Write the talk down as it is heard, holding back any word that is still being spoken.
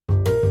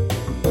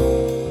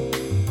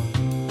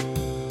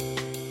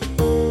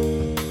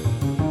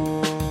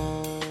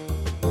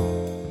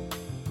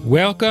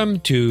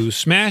Welcome to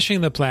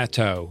Smashing the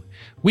Plateau.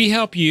 We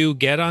help you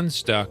get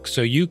unstuck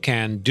so you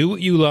can do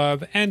what you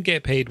love and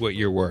get paid what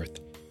you're worth.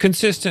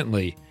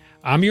 Consistently.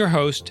 I'm your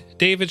host,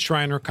 David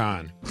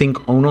Schreiner-Kahn.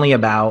 Think only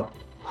about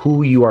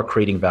who you are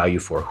creating value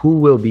for. Who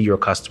will be your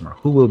customer?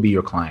 Who will be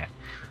your client?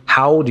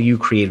 How do you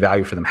create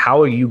value for them? How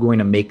are you going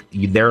to make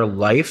their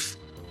life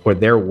or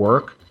their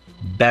work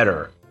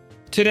better?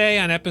 Today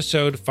on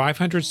episode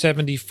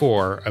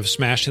 574 of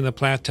Smashing the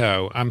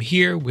Plateau, I'm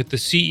here with the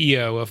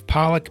CEO of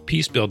Pollock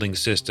Peacebuilding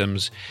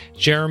Systems,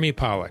 Jeremy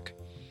Pollock.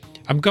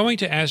 I'm going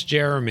to ask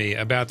Jeremy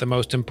about the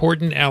most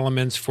important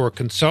elements for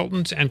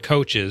consultants and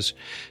coaches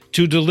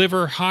to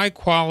deliver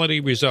high-quality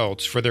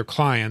results for their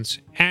clients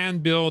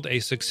and build a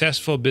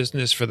successful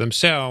business for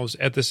themselves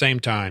at the same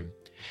time.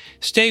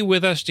 Stay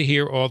with us to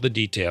hear all the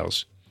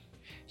details.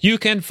 You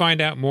can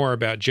find out more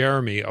about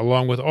Jeremy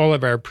along with all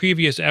of our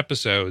previous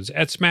episodes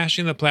at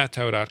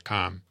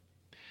smashingtheplateau.com.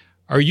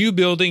 Are you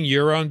building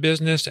your own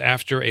business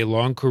after a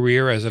long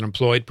career as an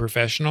employed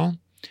professional?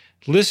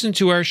 Listen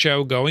to our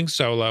show Going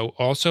Solo,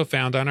 also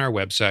found on our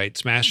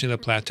website,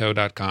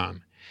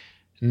 smashingtheplateau.com.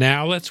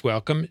 Now let's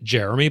welcome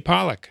Jeremy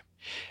Pollock.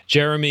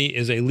 Jeremy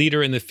is a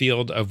leader in the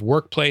field of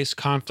workplace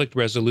conflict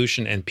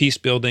resolution and peace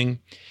building.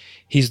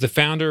 He's the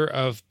founder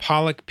of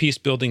Pollock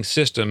Peacebuilding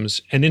Systems,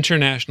 an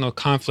international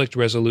conflict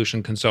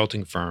resolution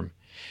consulting firm.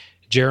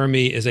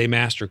 Jeremy is a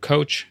master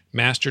coach,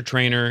 master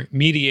trainer,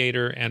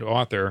 mediator, and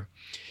author.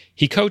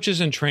 He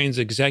coaches and trains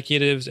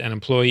executives and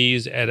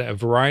employees at a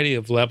variety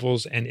of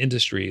levels and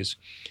industries,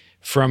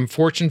 from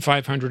Fortune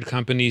 500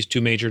 companies to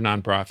major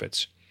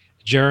nonprofits.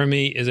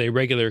 Jeremy is a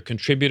regular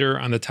contributor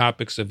on the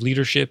topics of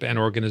leadership and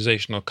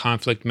organizational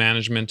conflict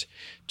management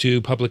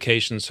to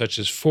publications such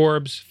as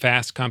Forbes,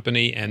 Fast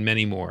Company, and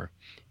many more.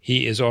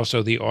 He is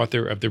also the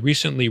author of the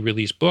recently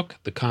released book,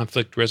 The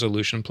Conflict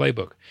Resolution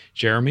Playbook.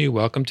 Jeremy,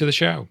 welcome to the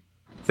show.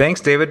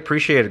 Thanks, David.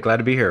 Appreciate it. Glad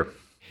to be here.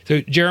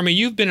 So, Jeremy,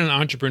 you've been an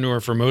entrepreneur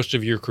for most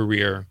of your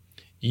career.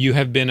 You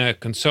have been a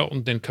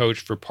consultant and coach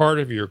for part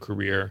of your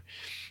career,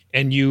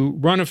 and you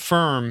run a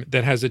firm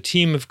that has a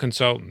team of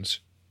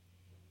consultants.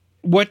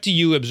 What do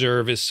you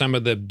observe as some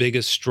of the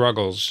biggest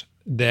struggles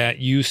that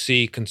you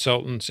see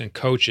consultants and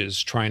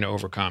coaches trying to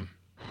overcome?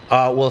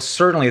 Well,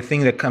 certainly the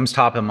thing that comes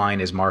top of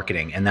mind is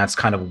marketing. And that's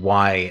kind of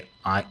why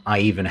I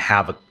even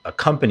have a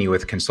company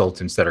with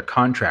consultants that are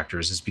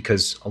contractors, is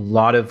because a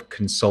lot of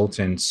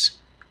consultants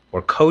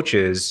or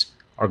coaches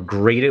are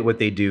great at what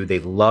they do. They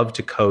love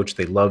to coach.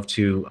 They love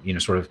to,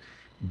 sort of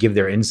give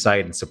their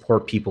insight and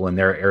support people in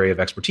their area of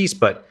expertise,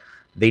 but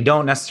they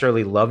don't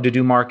necessarily love to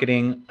do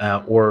marketing,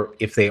 or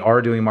if they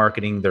are doing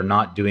marketing, they're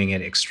not doing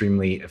it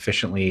extremely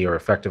efficiently or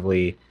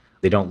effectively.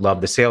 They don't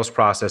love the sales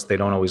process. They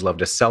don't always love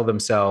to sell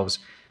themselves.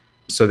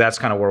 So that's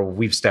kind of where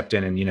we've stepped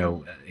in and,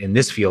 in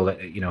this field,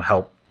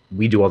 help.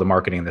 We do all the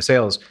marketing and the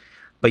sales.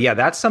 But yeah,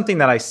 that's something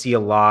that I see a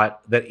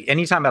lot, that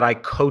anytime that I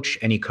coach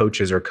any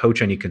coaches or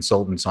coach any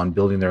consultants on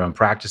building their own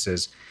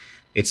practices,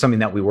 it's something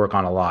that we work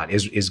on a lot,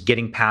 is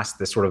getting past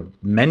this sort of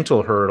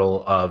mental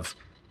hurdle of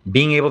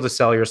being able to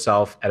sell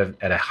yourself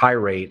at a high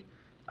rate,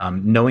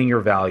 knowing your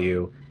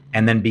value,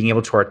 and then being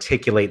able to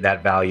articulate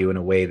that value in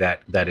a way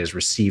that is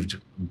received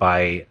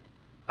by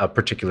a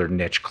particular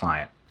niche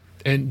client.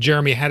 And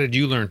Jeremy, how did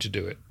you learn to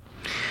do it?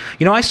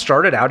 I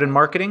started out in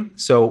marketing.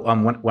 So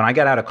when I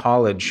got out of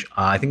college,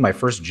 I think my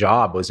first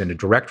job was in a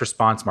direct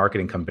response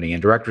marketing company.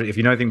 And if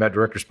you know anything about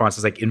direct response,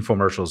 it's like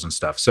infomercials and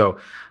stuff. So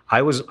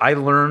I was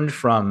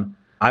an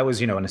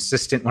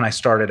assistant when I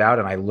started out,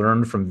 and I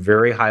learned from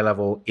very high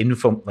level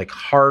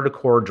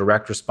hardcore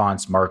direct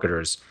response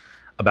marketers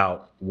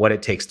about what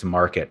it takes to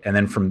market. And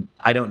then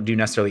I don't do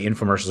necessarily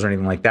infomercials or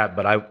anything like that,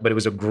 but it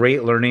was a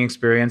great learning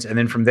experience. And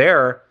then from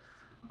there,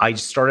 I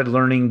started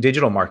learning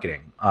digital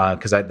marketing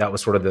because that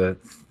was sort of the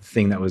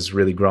thing that was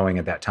really growing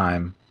at that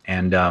time,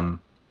 and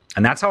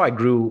that's how I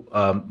grew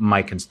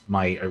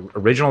my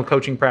original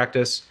coaching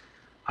practice.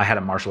 I had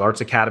a martial arts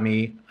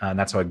academy, and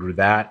that's how I grew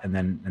that,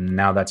 and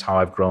now that's how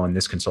I've grown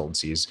this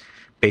consultancy, is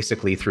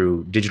basically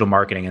through digital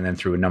marketing and then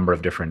through a number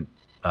of different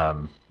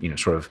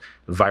sort of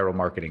viral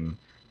marketing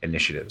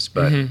initiatives.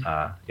 But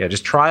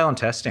just trial and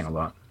testing a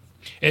lot.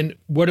 And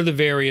what are the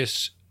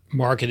various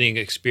marketing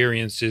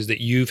experiences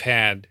that you've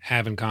have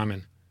in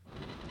common?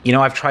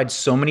 I've tried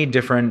so many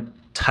different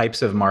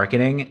types of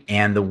marketing,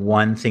 and the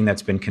one thing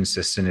that's been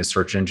consistent is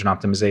search engine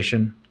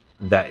optimization.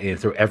 That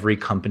through every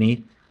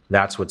company,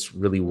 that's what's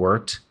really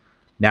worked.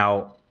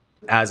 Now,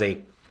 as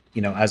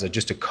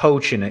just a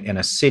coach in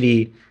a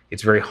city,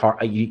 it's very hard.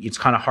 It's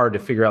kind of hard to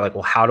figure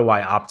out how do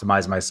I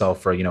optimize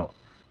myself for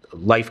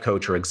life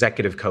coach or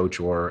executive coach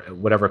or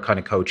whatever kind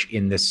of coach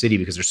in this city,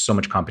 because there's so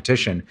much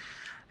competition.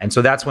 And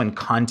so that's when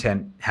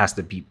content has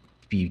to be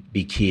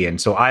key.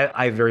 And so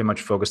I very much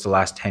focused the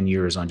last 10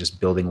 years on just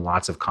building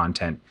lots of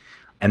content.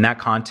 And that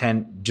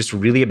content just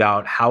really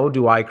about how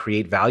do I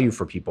create value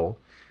for people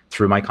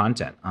through my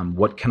content?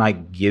 What can I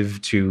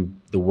give to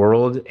the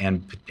world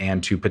and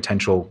to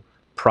potential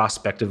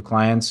prospective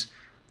clients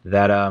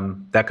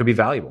that could be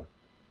valuable?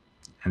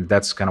 And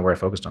that's kind of where I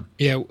focused on.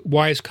 Yeah.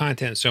 Why is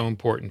content so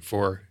important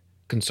for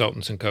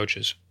consultants and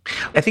coaches?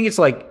 I think it's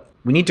like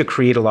we need to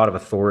create a lot of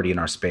authority in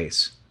our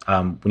space.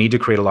 We need to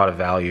create a lot of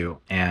value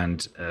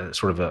and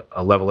sort of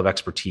a level of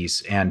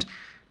expertise. And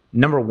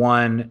number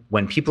one,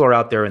 when people are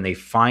out there and they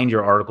find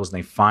your articles and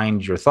they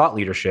find your thought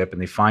leadership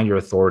and they find your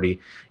authority,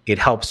 it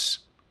helps.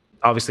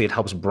 Obviously, it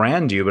helps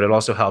brand you, but it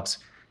also helps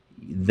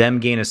them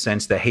gain a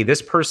sense that, hey,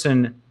 this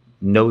person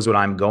knows what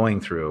I'm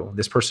going through.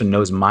 This person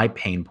knows my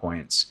pain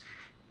points,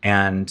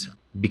 and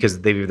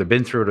because they've either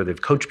been through it or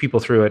they've coached people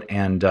through it,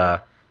 and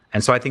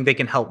so I think they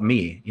can help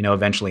me,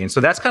 eventually. And so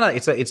that's kind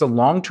of it's a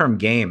long-term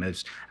game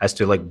as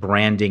to like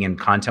branding and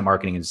content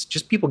marketing. It's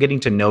just people getting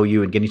to know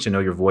you and getting to know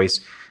your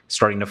voice,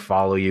 starting to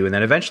follow you, and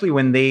then eventually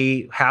when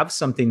they have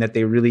something that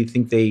they really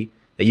think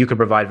that you could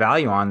provide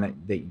value on that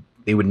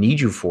they would need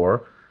you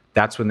for,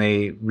 that's when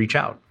they reach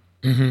out.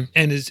 Mm-hmm.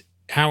 And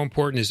how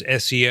important is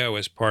SEO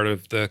as part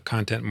of the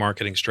content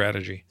marketing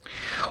strategy?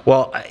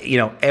 Well,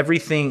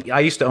 everything.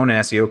 I used to own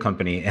an SEO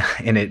company,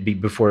 and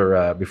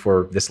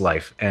before this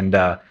life,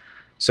 and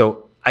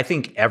so I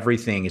think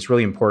everything is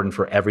really important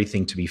for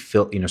everything to be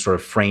sort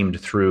of framed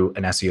through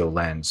an SEO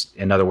lens.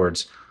 In other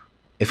words,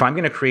 if I'm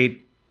going to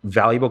create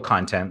valuable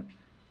content,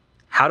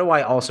 how do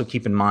I also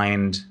keep in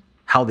mind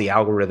how the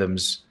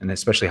algorithms, and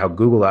especially how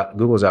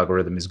Google's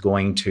algorithm is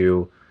going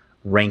to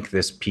rank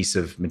this piece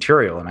of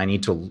material? And I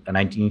need to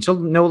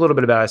know a little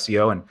bit about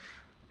SEO and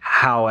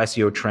how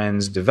SEO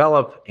trends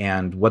develop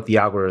and what the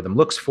algorithm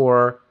looks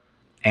for,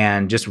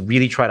 and just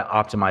really try to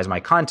optimize my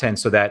content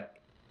so that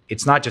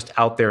it's not just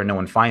out there and no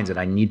one finds it.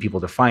 I need people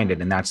to find it.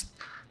 And that's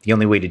the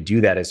only way to do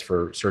that is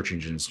for search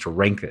engines to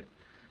rank it.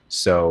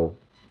 So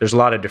there's a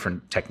lot of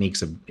different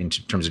techniques in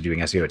terms of doing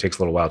SEO. It takes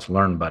a little while to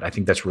learn, but I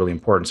think that's really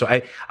important. So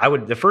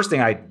the first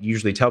thing I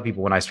usually tell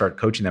people when I start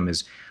coaching them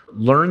is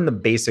learn the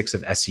basics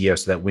of SEO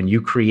so that when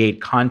you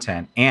create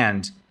content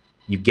and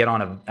you get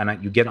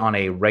on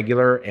a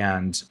regular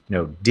and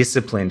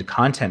disciplined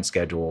content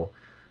schedule,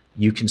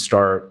 you can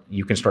start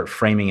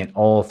framing it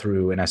all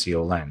through an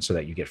SEO lens so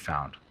that you get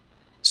found.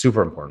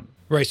 Super important.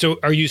 Right. So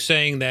are you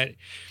saying that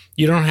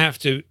you don't have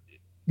to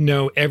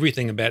know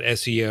everything about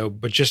SEO,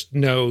 but just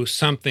know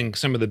some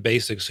of the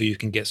basics so you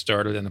can get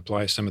started and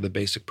apply some of the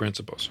basic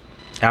principles?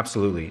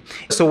 Absolutely.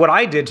 So what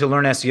I did to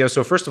learn SEO,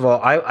 so first of all,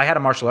 I had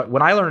a martial art.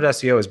 When I learned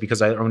SEO is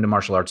because I owned a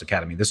martial arts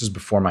academy. This was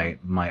before I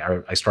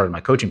started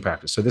my coaching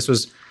practice. So this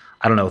was,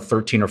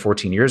 13 or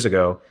 14 years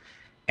ago.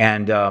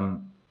 And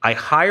I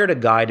hired a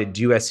guy to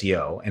do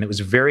SEO, and it was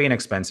very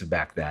inexpensive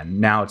back then.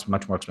 Now it's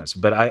much more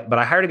expensive. But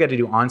I hired a guy to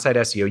do on-site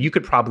SEO. You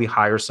could probably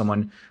hire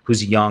someone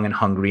who's young and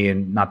hungry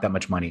and not that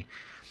much money.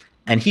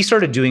 And he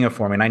started doing it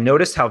for me, and I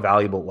noticed how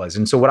valuable it was.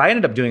 And so what I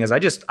ended up doing is I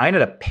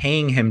ended up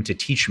paying him to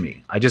teach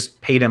me. I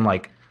just paid him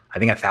like, I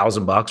think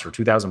 $1,000 or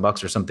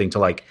 $2,000 or something to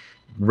like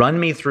run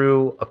me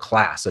through a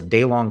class, a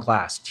day-long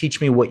class,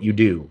 teach me what you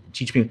do,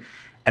 teach me.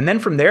 And then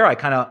from there, I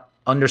kind of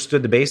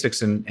understood the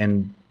basics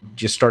and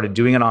just started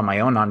doing it on my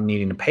own, not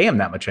needing to pay him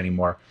that much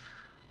anymore.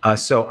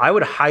 So I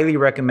would highly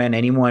recommend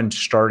anyone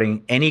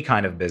starting any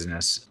kind of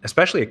business,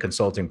 especially a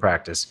consulting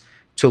practice,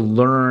 to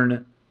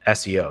learn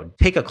SEO.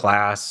 Take a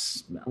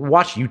class,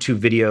 watch YouTube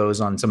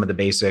videos on some of the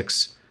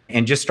basics,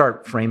 and just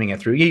start framing it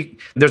through.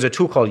 There's a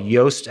tool called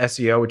Yoast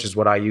SEO, which is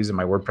what I use in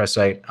my WordPress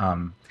site.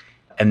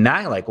 And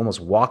that like almost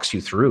walks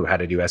you through how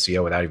to do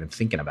SEO without even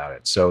thinking about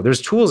it. So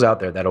there's tools out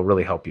there that'll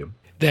really help you.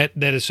 That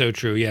is so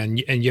true. Yeah. And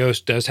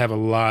Yoast does have a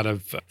lot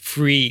of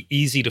free,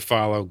 easy to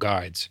follow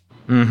guides.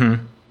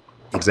 Mm-hmm.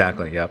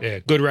 Exactly. Yep. Yeah.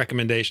 Good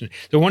recommendation.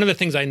 So one of the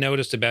things I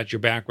noticed about your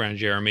background,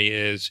 Jeremy,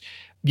 is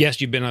yes,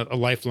 you've been a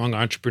lifelong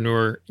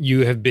entrepreneur.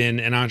 You have been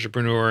an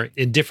entrepreneur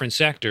in different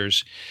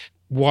sectors.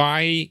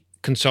 Why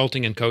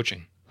consulting and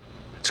coaching?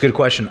 It's a good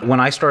question.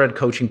 When I started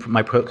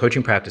my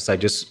coaching practice,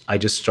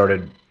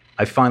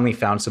 I finally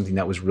found something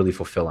that was really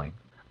fulfilling.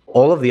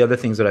 All of the other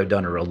things that I've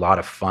done are a lot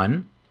of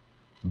fun,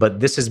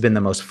 but this has been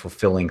the most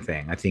fulfilling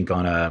thing. I think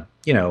on a,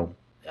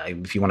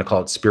 if you want to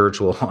call it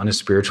spiritual, on a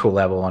spiritual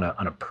level, on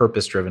a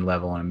purpose-driven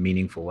level, on a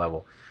meaningful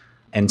level.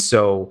 And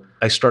so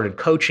I started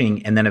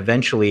coaching, and then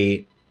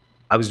eventually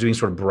I was doing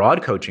sort of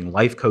broad coaching,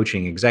 life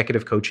coaching,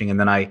 executive coaching, and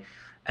then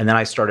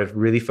I started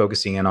really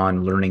focusing in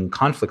on learning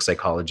conflict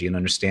psychology and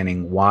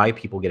understanding why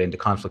people get into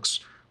conflicts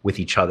with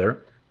each other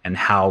and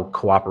how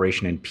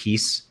cooperation and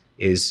peace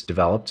is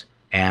developed.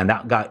 And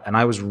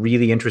I was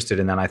really interested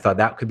in that. I thought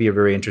that could be a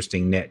very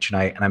interesting niche.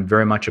 And I'm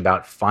very much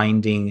about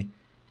finding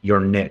your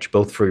niche,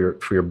 both for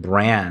your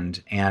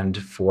brand and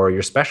for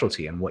your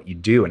specialty and what you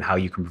do and how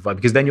you can provide,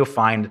 because then you'll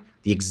find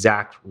the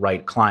exact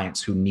right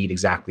clients who need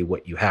exactly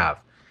what you have.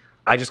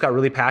 I just got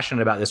really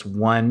passionate about this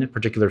one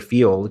particular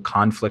field,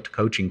 conflict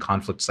coaching,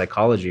 conflict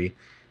psychology,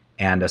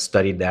 and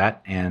studied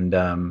that.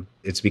 And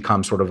it's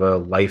become sort of a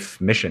life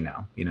mission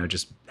now,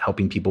 just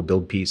helping people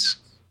build peace.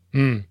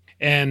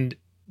 And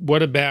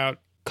what about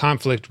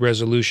conflict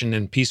resolution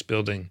and peace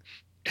building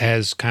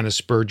has kind of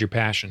spurred your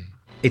passion?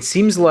 It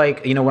seems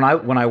like,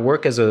 when I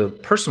work as a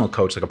personal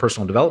coach, like a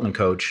personal development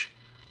coach,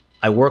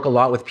 I work a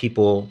lot with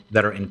people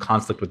that are in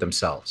conflict with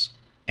themselves.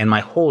 And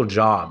my whole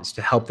job is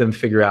to help them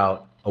figure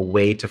out a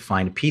way to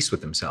find peace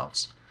with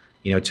themselves.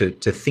 to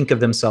think of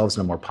themselves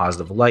in a more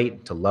positive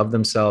light, to love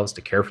themselves,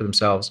 to care for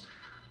themselves.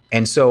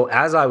 And so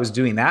as I was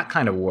doing that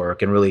kind of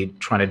work and really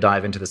trying to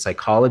dive into the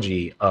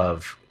psychology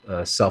of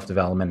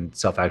self-development,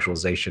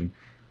 self-actualization,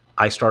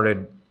 I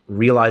started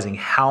realizing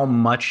how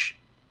much,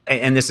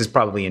 and this is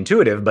probably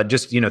intuitive, but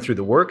just, through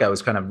the work,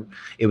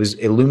 it was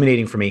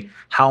illuminating for me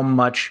how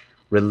much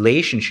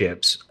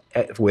relationships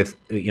with,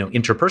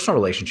 interpersonal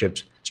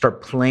relationships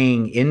start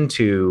playing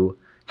into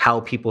how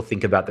people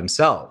think about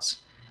themselves.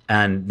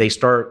 And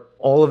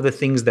all of the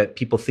things that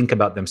people think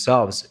about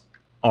themselves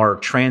are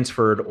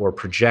transferred or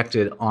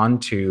projected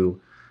onto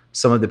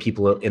some of the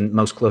people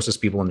most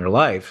closest people in their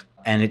life.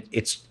 And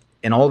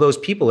and all those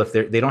people, if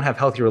they don't have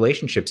healthy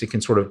relationships, it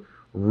can sort of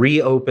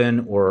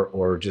reopen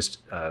or just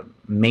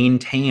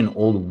maintain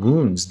old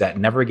wounds that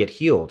never get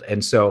healed.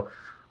 And so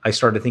I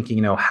started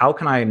thinking, how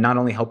can I not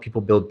only help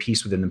people build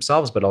peace within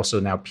themselves, but also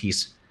now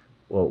peace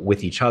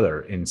with each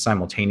other and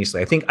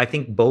simultaneously. I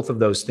think both of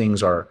those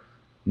things are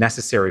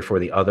necessary for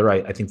the other.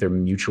 I think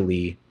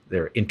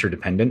they're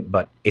interdependent,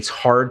 but it's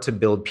hard to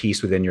build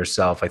peace within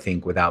yourself, I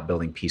think, without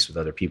building peace with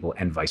other people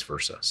and vice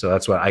versa. So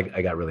that's why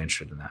I got really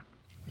interested in that.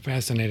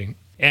 Fascinating.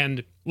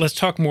 And let's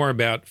talk more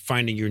about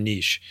finding your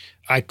niche.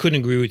 I couldn't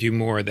agree with you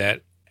more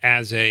that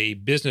as a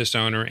business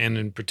owner, and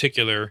in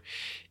particular,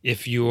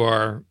 if you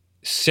are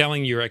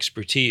selling your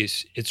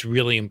expertise, it's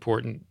really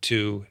important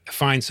to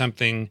find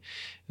something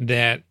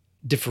that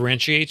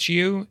differentiates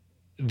you,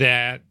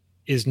 that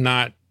is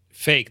not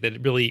fake, that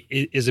it really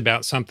is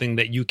about something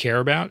that you care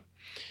about,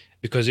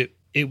 because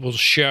it will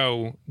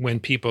show when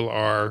people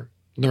are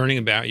learning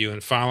about you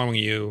and following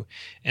you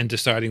and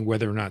deciding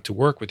whether or not to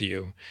work with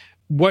you.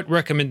 What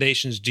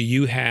recommendations do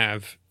you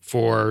have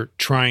for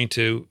trying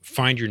to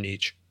find your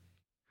niche?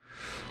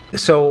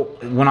 So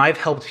when I've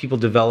helped people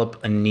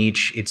develop a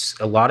niche,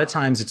 a lot of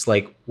times it's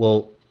like,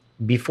 well,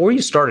 before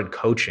you started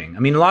coaching,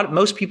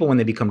 most people, when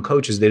they become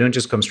coaches, they don't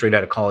just come straight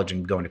out of college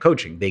and go into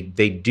coaching.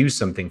 They do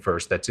something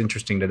first that's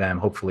interesting to them,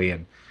 hopefully,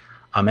 and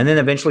then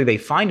eventually they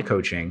find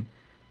coaching.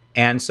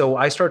 And so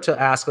I start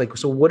to ask,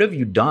 so what have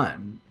you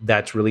done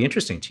that's really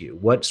interesting to you?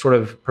 What sort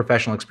of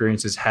professional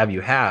experiences have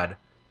you had?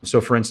 So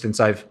for instance,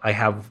 I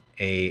have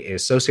an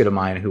associate of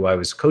mine who I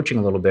was coaching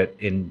a little bit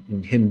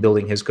in him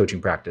building his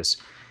coaching practice.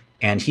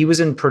 And he was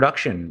in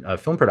production,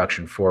 film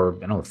production for,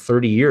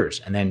 30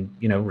 years, and then,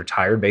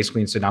 retired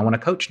basically and said, I want to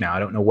coach now. I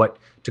don't know what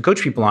to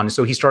coach people on. And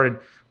so he started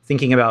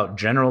thinking about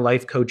general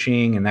life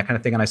coaching and that kind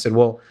of thing. And I said,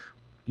 well,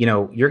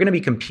 you're going to be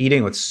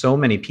competing with so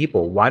many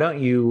people. Why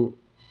don't you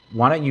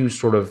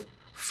sort of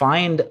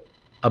find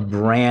a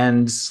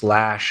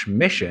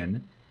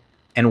brand/mission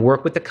and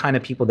work with the kind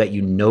of people that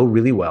you know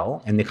really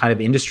well and the kind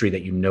of industry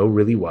that you know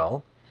really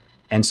well.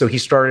 And so he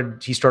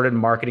started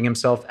marketing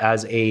himself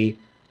as a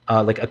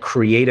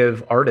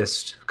creative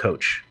artist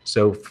coach.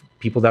 So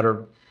people that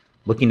are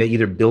looking to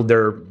either build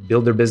their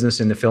business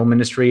in the film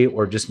industry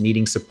or just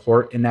needing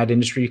support in that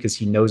industry because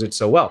he knows it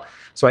so well.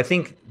 So I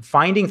think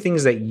finding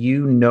things that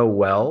you know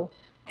well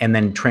and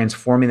then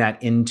transforming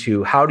that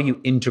into, how do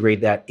you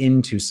integrate that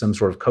into some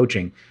sort of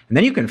coaching? And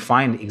then you can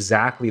find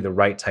exactly the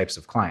right types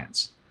of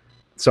clients.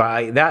 So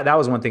that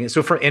was one thing.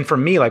 So for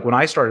me, like when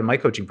I started my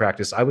coaching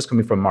practice, I was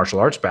coming from a martial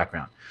arts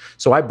background.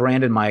 So I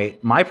branded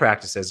my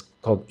practice as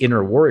called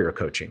Inner Warrior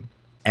Coaching.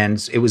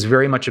 And it was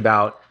very much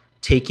about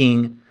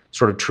taking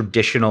sort of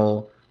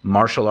traditional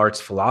martial arts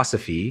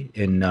philosophy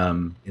in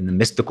the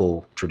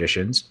mystical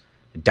traditions,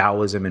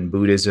 Taoism and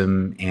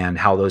Buddhism, and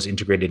how those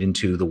integrated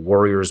into the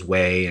warrior's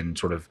way, and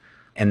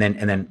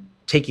then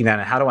taking that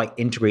and how do I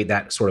integrate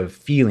that sort of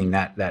feeling,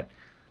 that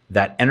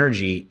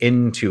energy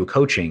into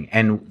coaching.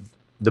 And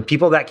the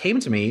people that came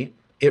to me,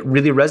 it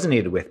really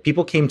resonated with.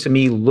 People came to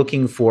me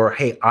looking for,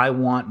 hey, I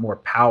want more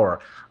power.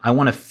 I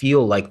want to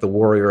feel like the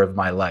warrior of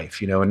my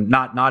life, and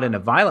not in a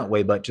violent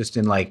way, but just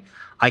in like,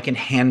 I can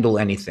handle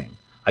anything.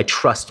 I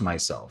trust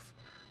myself,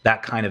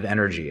 that kind of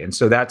energy. And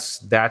so that's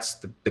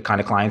the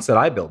kind of clients that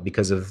I build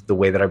because of the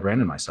way that I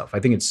branded myself. I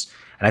think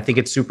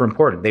it's super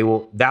important.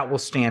 That will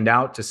stand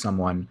out to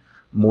someone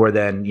more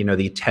than,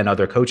 the 10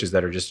 other coaches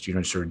that are just,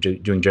 sort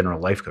of doing general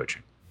life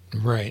coaching.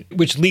 Right.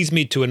 Which leads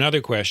me to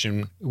another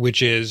question,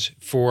 which is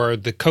for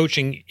the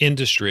coaching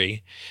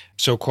industry,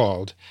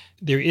 so-called,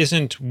 there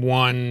isn't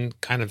one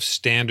kind of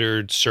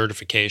standard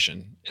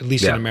certification, at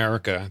least in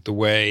America, the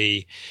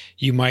way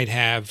you might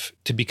have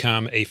to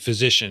become a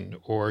physician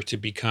or to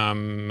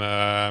become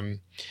a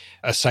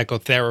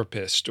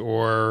psychotherapist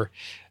or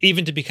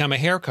even to become a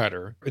hair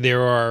cutter.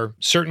 There are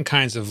certain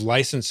kinds of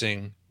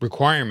licensing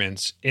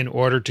requirements in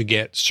order to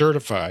get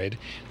certified.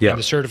 Yeah. And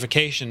the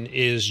certification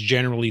is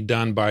generally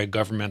done by a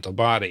governmental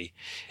body.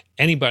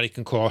 Anybody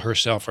can call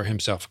herself or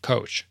himself a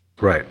coach.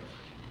 Right.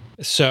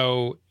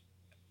 So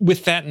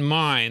with that in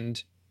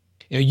mind,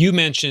 you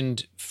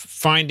mentioned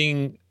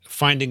finding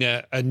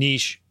a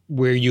niche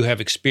where you have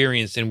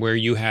experience and where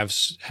you have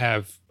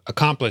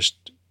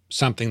accomplished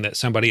something that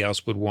somebody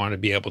else would want to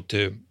be able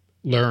to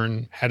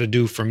learn how to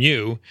do from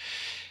you.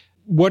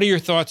 What are your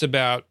thoughts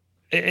about,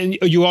 and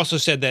you also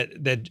said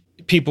that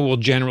people will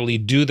generally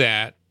do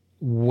that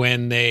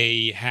when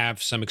they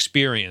have some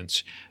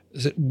experience,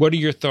 What are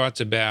your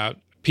thoughts about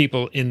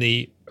people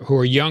who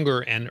are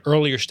younger and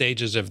earlier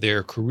stages of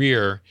their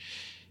career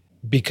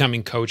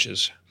becoming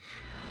coaches?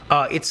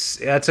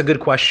 That's a good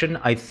question.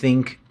 I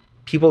think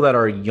people that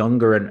are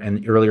younger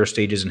and earlier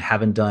stages and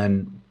haven't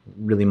done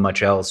really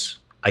much else,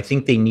 I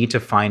think they need to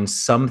find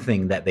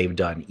something that they've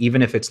done,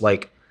 even if it's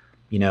like,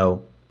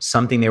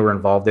 something they were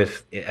involved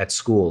with at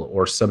school,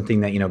 or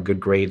something that, good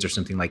grades or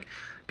something like.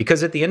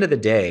 Because at the end of the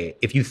day,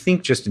 if you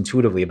think just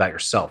intuitively about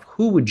yourself,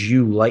 who would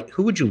you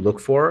look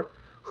for?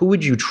 Who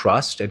would you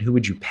trust, and who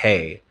would you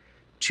pay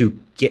to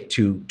get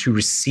to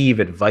receive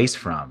advice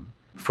from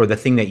for the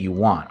thing that you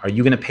want? Are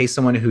you going to pay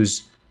someone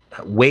who's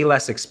way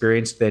less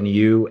experienced than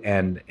you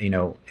and,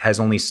 has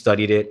only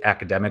studied it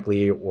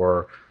academically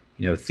or,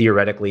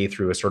 theoretically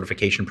through a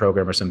certification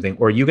program or something?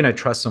 Or are you going to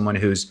trust someone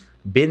who's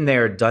been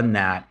there, done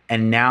that,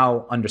 and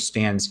now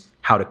understands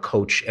how to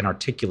coach and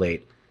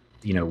articulate,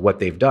 what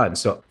they've done?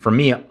 So for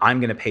me, I'm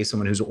going to pay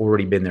someone who's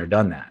already been there,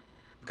 done that,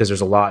 because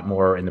there's a lot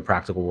more in the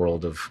practical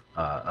world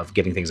of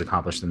getting things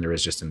accomplished than there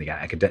is just in the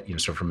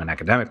sort of from an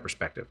academic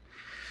perspective.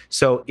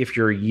 So if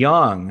you're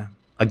young,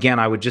 again,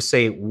 I would just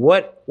say,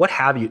 what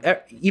have you,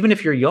 even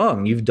if you're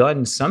young, you've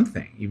done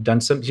something. You've done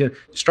something.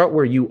 Start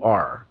where you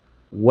are.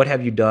 What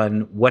have you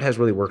done? What has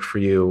really worked for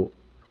you?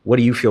 What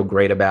do you feel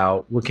great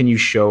about? What can you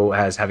show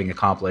as having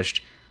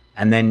accomplished?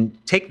 And then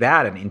take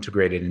that and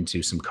integrate it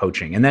into some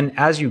coaching. And then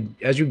as you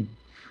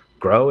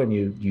grow and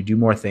you do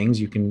more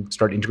things, you can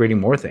start integrating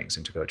more things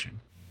into coaching.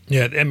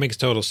 Yeah, that makes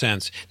total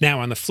sense. Now,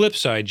 on the flip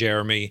side,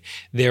 Jeremy,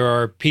 there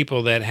are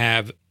people that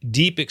have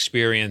deep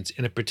experience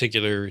in a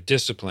particular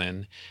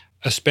discipline,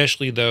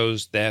 especially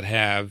those that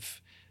have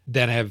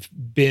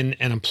been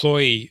an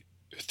employee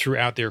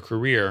throughout their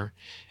career.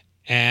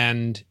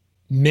 And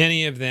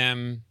many of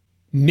them,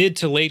 mid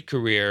to late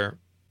career,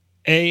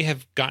 A,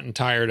 have gotten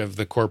tired of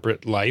the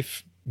corporate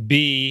life.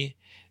 B,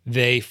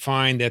 they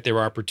find that their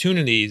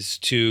opportunities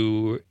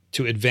to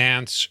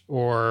advance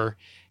or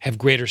have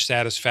greater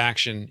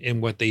satisfaction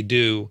in what they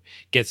do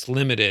gets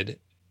limited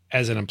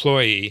as an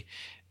employee.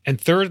 And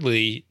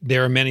thirdly,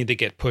 there are many that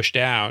get pushed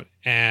out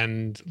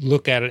and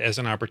look at it as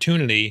an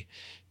opportunity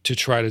to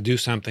try to do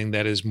something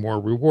that is more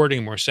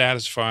rewarding, more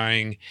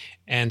satisfying,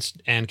 and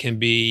can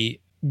be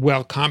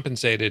well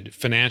compensated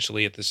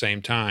financially at the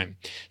same time.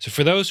 So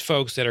for those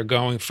folks that are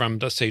going from,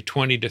 let's say,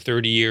 20 to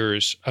 30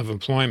 years of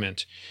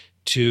employment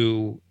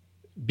to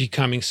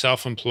becoming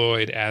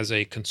self-employed as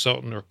a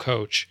consultant or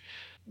coach,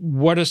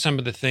 what are some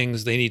of the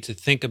things they need to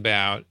think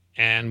about,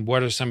 and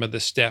what are some of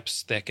the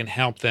steps that can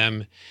help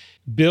them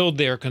build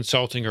their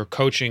consulting or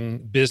coaching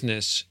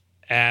business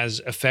as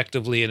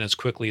effectively and as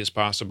quickly as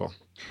possible?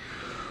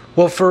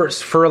 Well,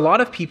 for a lot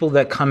of people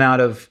that come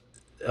out of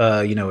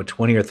a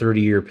 20 or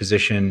 30 year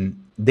position,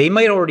 they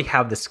might already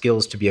have the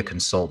skills to be a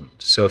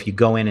consultant. So if you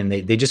go in and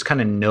they just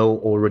kind of know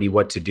already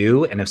what to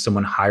do, and if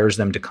someone hires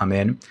them to come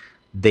in,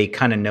 they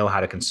kind of know how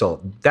to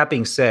consult. That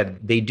being said,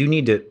 they do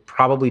need to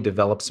probably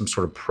develop some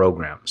sort of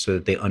program so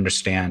that they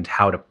understand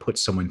how to put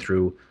someone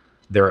through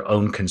their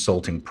own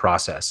consulting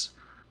process.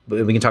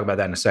 But we can talk about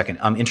that in a second.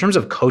 In terms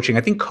of coaching,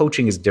 I think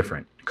coaching is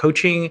different.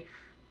 Coaching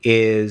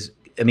is,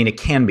 it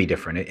can be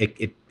different.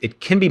 It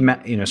can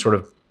be, sort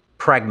of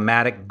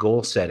pragmatic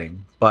goal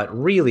setting, but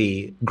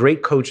really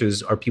great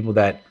coaches are people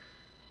that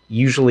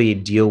usually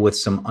deal with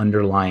some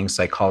underlying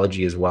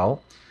psychology as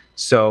well.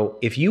 So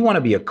if you want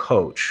to be a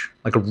coach,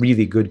 like a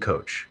really good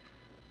coach,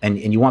 and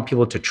you want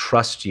people to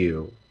trust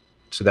you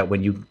so that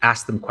when you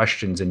ask them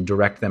questions and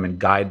direct them and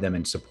guide them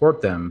and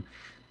support them,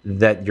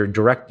 that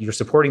you're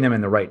supporting them in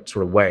the right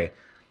sort of way,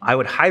 I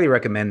would highly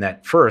recommend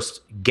that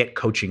first, get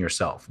coaching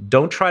yourself.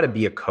 Don't try to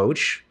be a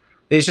coach.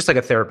 It's just like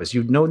a therapist.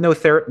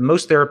 Most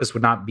therapists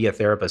would not be a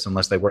therapist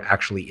unless they were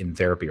actually in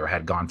therapy or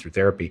had gone through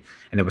therapy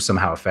and it was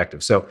somehow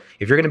effective. So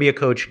if you're going to be a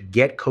coach,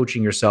 get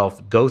coaching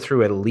yourself. Go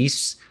through at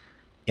least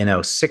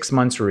 6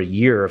 months or a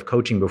year of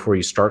coaching before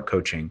you start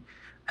coaching,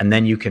 and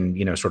then you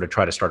can sort of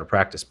try to start a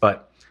practice.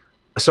 But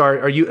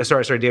sorry,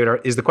 David,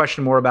 is the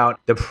question more about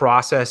the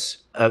process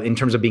in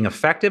terms of being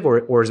effective,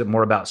 or is it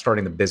more about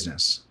starting the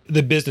business?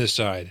 The business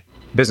side.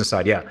 Business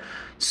side, yeah.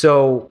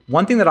 So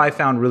one thing that I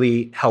found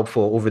really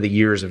helpful over the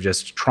years of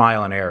just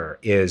trial and error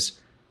is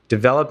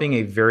developing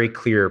a very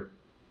clear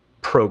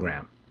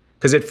program.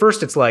 Because at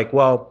first it's like,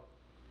 well,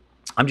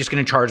 I'm just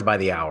going to charge by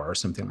the hour or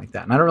something like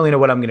that. And I don't really know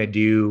what I'm going to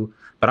do,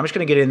 but I'm just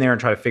going to get in there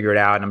and try to figure it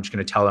out. And I'm just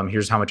going to tell them,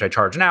 here's how much I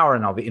charge an hour,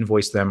 and I'll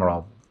invoice them,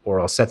 or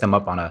I'll set them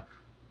up on a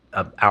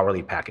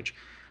hourly package.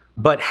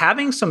 But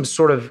having some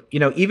sort of,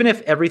 even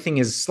if everything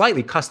is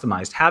slightly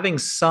customized, having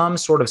some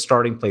sort of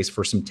starting place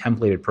for some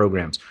templated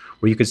programs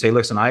where you could say,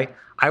 listen, I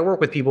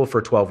work with people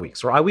for 12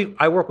 weeks, or I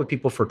work with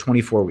people for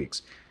 24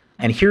 weeks.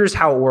 And here's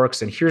how it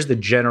works, and here's the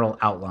general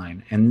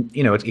outline. And,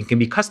 it can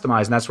be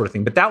customized and that sort of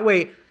thing. But that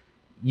way,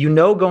 they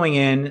know going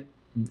in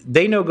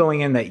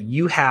that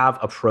you have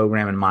a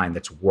program in mind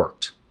that's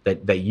worked,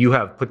 that you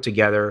have put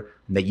together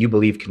and that you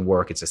believe can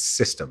work. It's a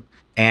system.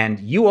 And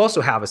you also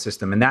have a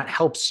system, and that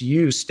helps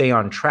you stay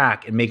on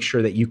track and make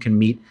sure that you can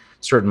meet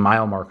certain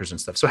mile markers and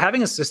stuff. So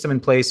having a system in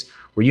place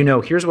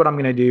where here's what I'm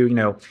going to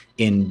do,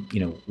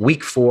 in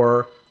week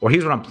 4, or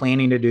here's what I'm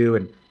planning to do,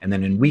 and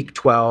then in week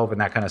 12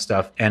 and that kind of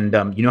stuff, and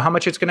how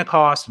much it's going to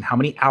cost and how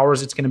many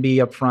hours it's going to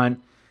be up front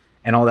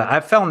and all that.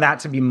 I've found that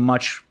to be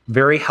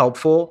very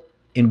helpful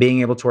in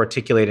being able to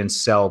articulate and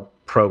sell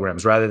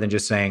programs rather than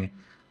just saying,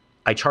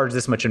 I charge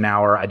this much an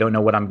hour. I don't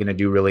know what I'm going to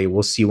do really.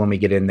 We'll see when we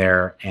get in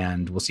there,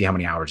 and we'll see how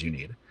many hours you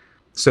need.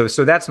 So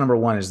that's number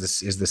one is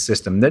the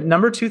system. The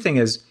number 2 thing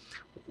is,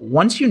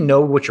 once you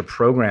know what your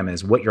program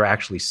is, what you're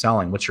actually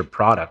selling, what's your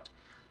product,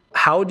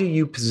 how do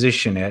you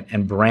position it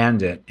and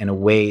brand it in a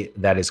way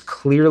that is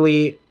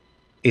clearly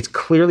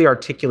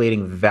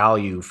articulating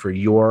value for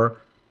your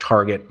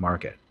target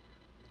market?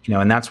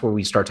 And that's where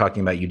we start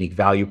talking about unique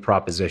value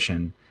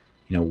proposition.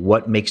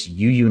 What makes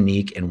you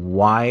unique, and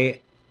why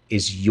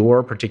is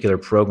your particular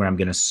program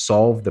going to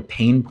solve the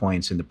pain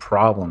points and the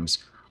problems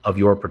of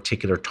your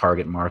particular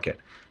target market?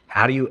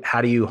 How do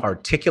you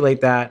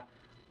articulate that?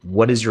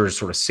 What does your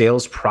sort of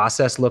sales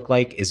process look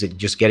like? Is it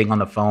just getting on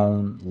the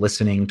phone,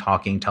 listening,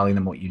 talking, telling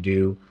them what you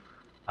do?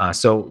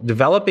 So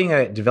developing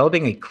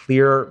a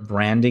clear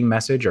branding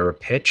message or a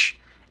pitch,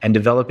 and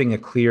developing a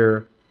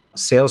clear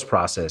sales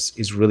process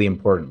is really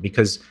important,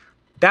 because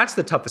that's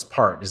the toughest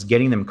part, is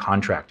getting them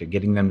contracted,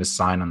 getting them to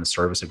sign on the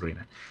service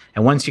agreement.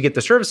 And once you get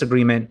the service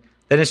agreement,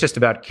 then it's just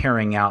about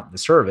carrying out the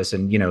service.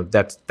 And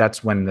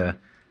that's when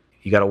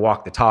you got to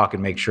walk the talk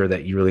and make sure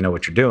that you really know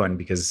what you're doing,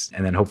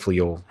 and then hopefully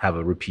you'll have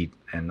a repeat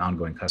and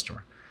ongoing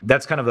customer.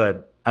 That's kind of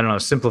a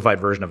simplified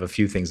version of a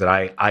few things that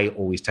I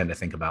always tend to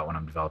think about when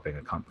I'm developing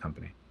a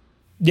company.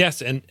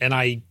 Yes, and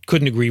I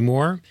couldn't agree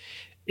more.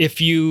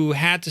 If you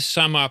had to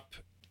sum up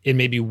in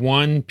maybe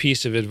one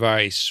piece of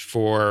advice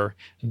for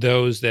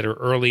those that are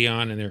early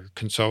on in their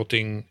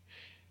consulting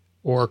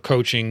or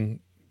coaching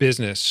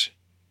business,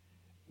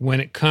 when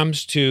it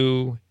comes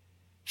to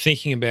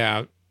thinking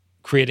about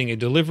creating a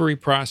delivery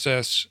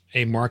process,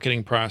 a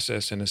marketing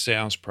process, and a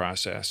sales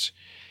process,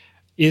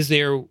 is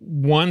there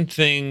one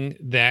thing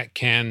that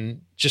can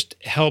just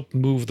help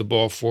move the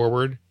ball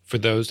forward for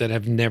those that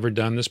have never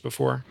done this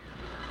before?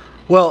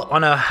 Well,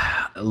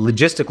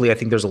 logistically, I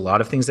think there's a lot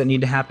of things that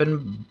need to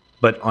happen.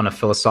 But on a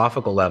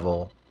philosophical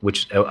level,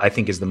 which I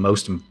think is the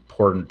most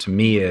important to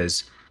me,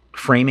 is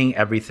framing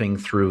everything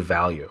through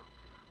value.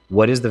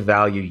 What is the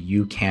value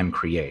you can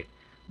create?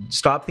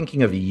 Stop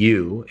thinking of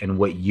you and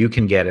what you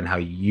can get and how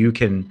you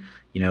can,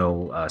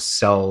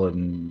 sell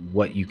and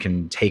what you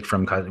can take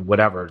from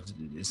whatever.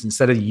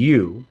 Instead of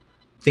you,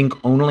 think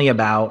only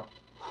about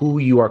who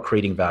you are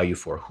creating value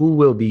for. Who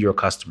will be your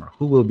customer?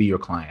 Who will be your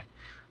client?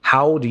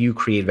 How do you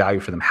create value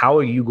for them? How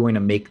are you going to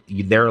make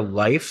their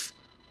life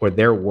or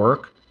their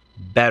work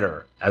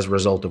better as a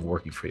result of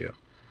working for you?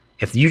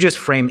 If you just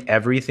frame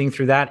everything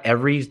through that,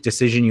 every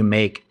decision you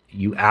make,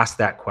 you ask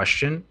that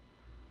question,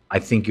 I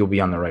think you'll be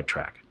on the right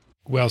track.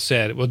 Well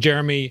said. Well,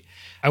 Jeremy,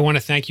 I want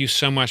to thank you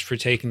so much for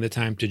taking the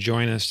time to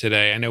join us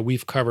today. I know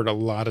we've covered a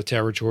lot of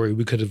territory.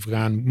 We could have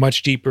gone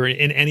much deeper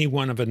in any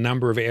one of a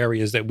number of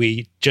areas that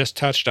we just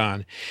touched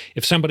on.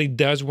 If somebody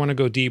does want to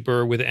go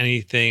deeper with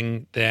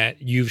anything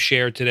that you've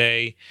shared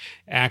today,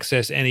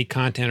 access any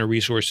content or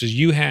resources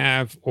you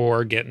have,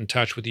 or get in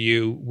touch with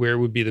you, where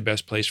would be the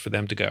best place for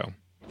them to go?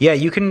 Yeah,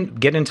 you can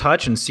get in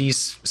touch and see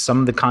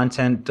some of the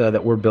content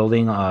that we're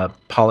building.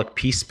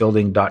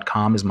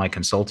 PollockPeaceBuilding.com is my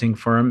consulting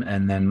firm.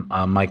 And then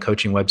my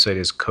coaching website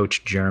is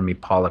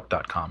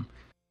CoachJeremyPollock.com.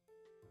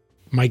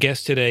 My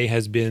guest today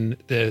has been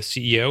the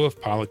CEO of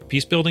Pollock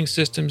Peacebuilding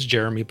Systems,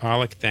 Jeremy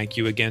Pollock. Thank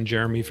you again,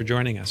 Jeremy, for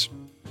joining us.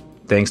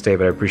 Thanks,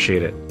 David. I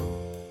appreciate it.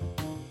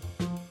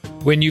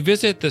 When you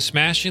visit the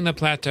Smashing the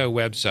Plateau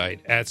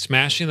website at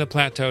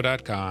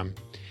smashingtheplateau.com,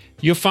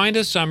 you'll find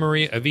a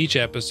summary of each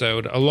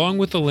episode along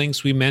with the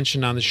links we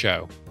mentioned on the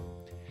show.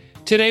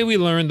 Today we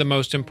learned the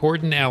most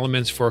important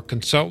elements for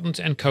consultants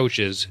and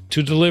coaches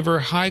to deliver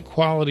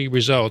high-quality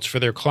results for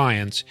their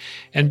clients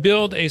and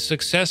build a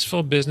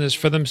successful business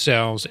for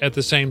themselves at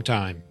the same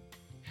time.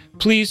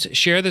 Please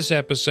share this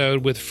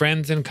episode with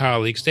friends and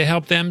colleagues to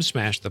help them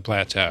smash the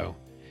plateau.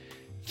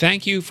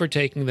 Thank you for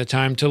taking the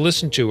time to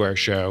listen to our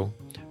show.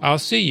 I'll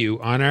see you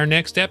on our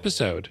next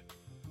episode.